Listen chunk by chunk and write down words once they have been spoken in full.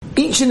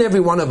Each and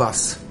every one of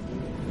us,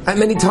 at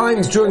many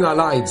times during our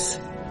lives,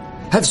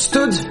 have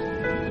stood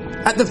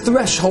at the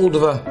threshold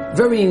of a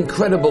very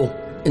incredible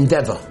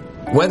endeavor.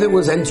 Whether it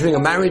was entering a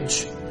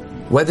marriage,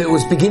 whether it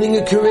was beginning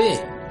a career,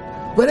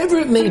 whatever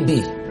it may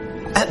be,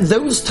 at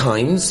those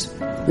times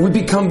we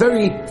become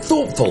very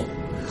thoughtful.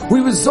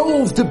 We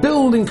resolve to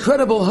build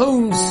incredible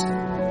homes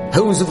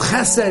of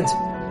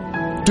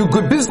chesed, do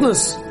good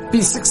business,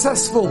 be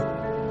successful.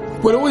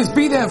 We'll always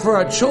be there for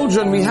our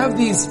children. We have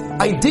these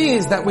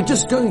ideas that we're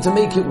just going to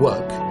make it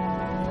work.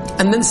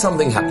 And then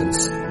something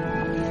happens.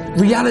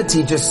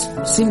 Reality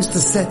just seems to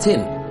set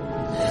in.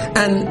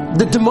 And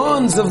the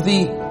demands of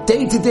the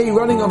day-to-day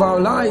running of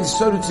our lives,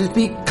 so to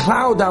speak,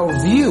 cloud our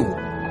view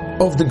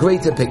of the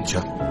greater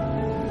picture.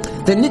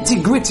 The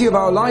nitty-gritty of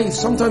our lives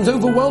sometimes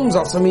overwhelms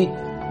us, and we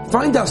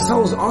find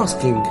ourselves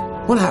asking,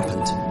 what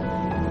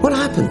happened? What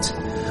happened?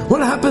 What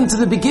happened to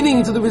the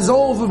beginning, to the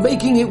resolve of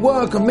making it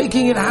work, of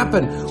making it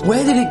happen?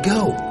 Where did it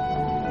go?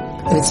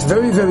 And it's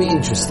very, very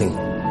interesting,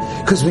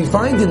 because we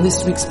find in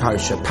this week's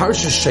Parashah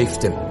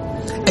Shoftim,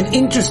 an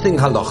interesting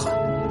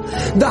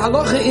halacha. The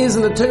halacha is,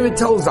 and the Torah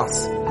tells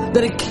us,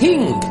 that a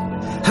king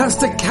has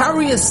to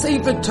carry a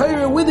Sefer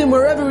Torah with him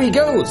wherever he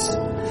goes.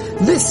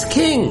 This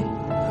king,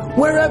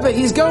 wherever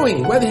he's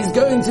going, whether he's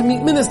going to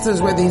meet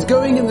ministers, whether he's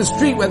going in the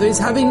street, whether he's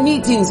having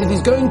meetings, if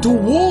he's going to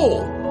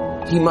war,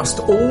 he must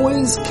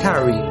always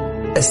carry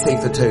a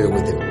Sefer Torah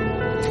with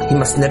him. He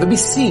must never be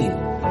seen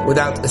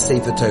without a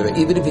Sefer Torah.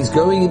 Even if he's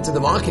going into the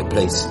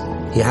marketplace,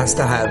 he has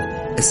to have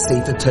a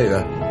Sefer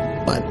Torah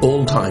at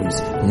all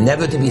times,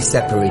 never to be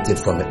separated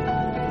from it.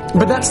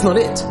 But that's not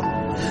it.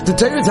 The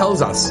Torah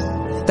tells us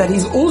that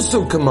he's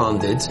also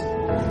commanded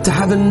to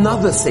have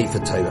another Sefer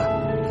Torah.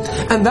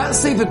 And that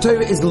Sefer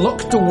Torah is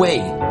locked away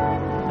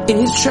in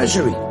his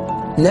treasury,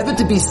 never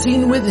to be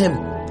seen with him.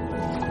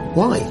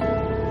 Why?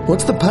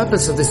 What's the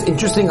purpose of this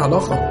interesting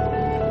halacha?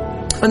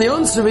 And the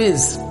answer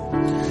is,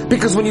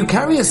 because when you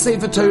carry a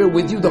Sefer Torah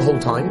with you the whole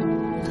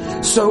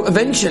time, so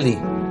eventually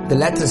the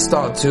letters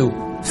start to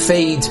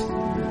fade,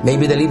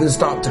 maybe they'll even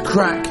start to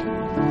crack.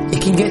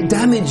 It can get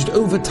damaged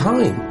over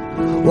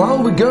time.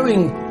 While we're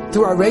going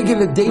through our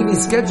regular daily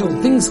schedule,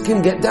 things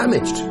can get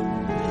damaged.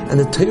 And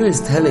the Torah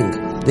is telling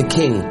the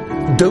king,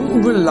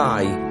 don't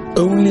rely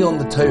only on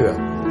the Torah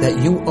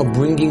that you are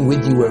bringing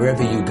with you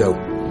wherever you go.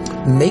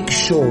 Make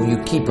sure you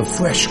keep a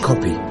fresh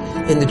copy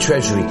in the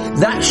treasury.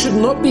 That should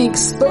not be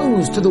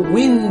exposed to the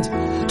wind,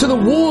 to the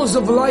wars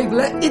of life.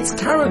 Let its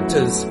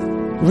characters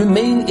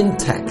remain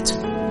intact.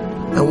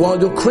 And while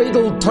your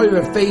cradle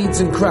Torah fades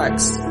and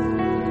cracks,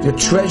 your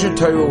treasure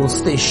Torah will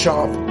stay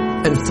sharp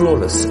and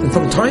flawless. And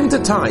from time to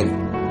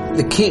time,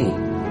 the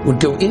king would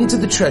go into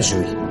the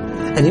treasury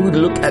and he would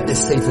look at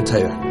this Sefer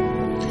Torah.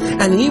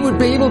 And he would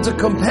be able to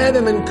compare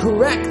them and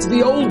correct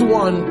the old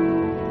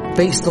one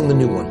based on the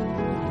new one.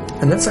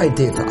 And that's the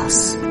idea for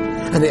us.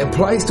 And it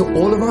applies to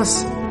all of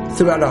us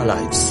throughout our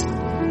lives.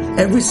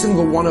 Every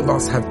single one of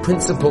us have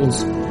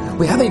principles.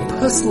 We have a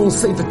personal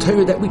Sefer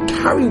Torah that we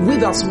carry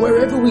with us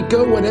wherever we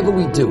go, whatever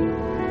we do.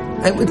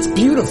 And it's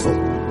beautiful.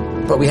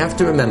 But we have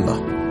to remember,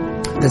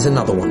 there's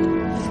another one.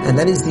 And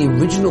that is the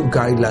original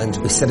guidelines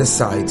we set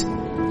aside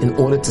in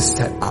order to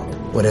set up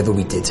whatever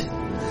we did.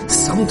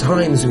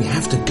 Sometimes we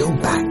have to go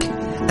back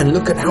and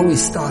look at how we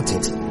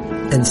started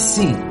and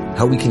see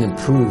how we can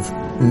improve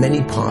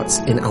many parts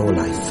in our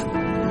life.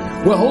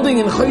 We're holding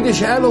in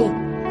Chodesh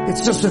Elul.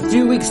 It's just a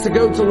few weeks to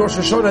go to Rosh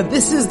Hashanah.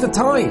 This is the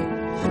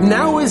time.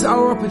 Now is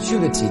our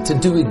opportunity to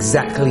do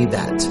exactly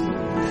that.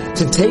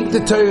 To take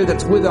the Torah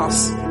that's with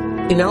us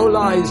in our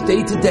lives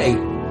day to day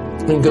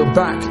and go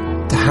back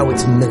to how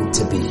it's meant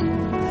to be.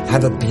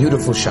 Have a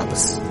beautiful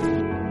Shabbos.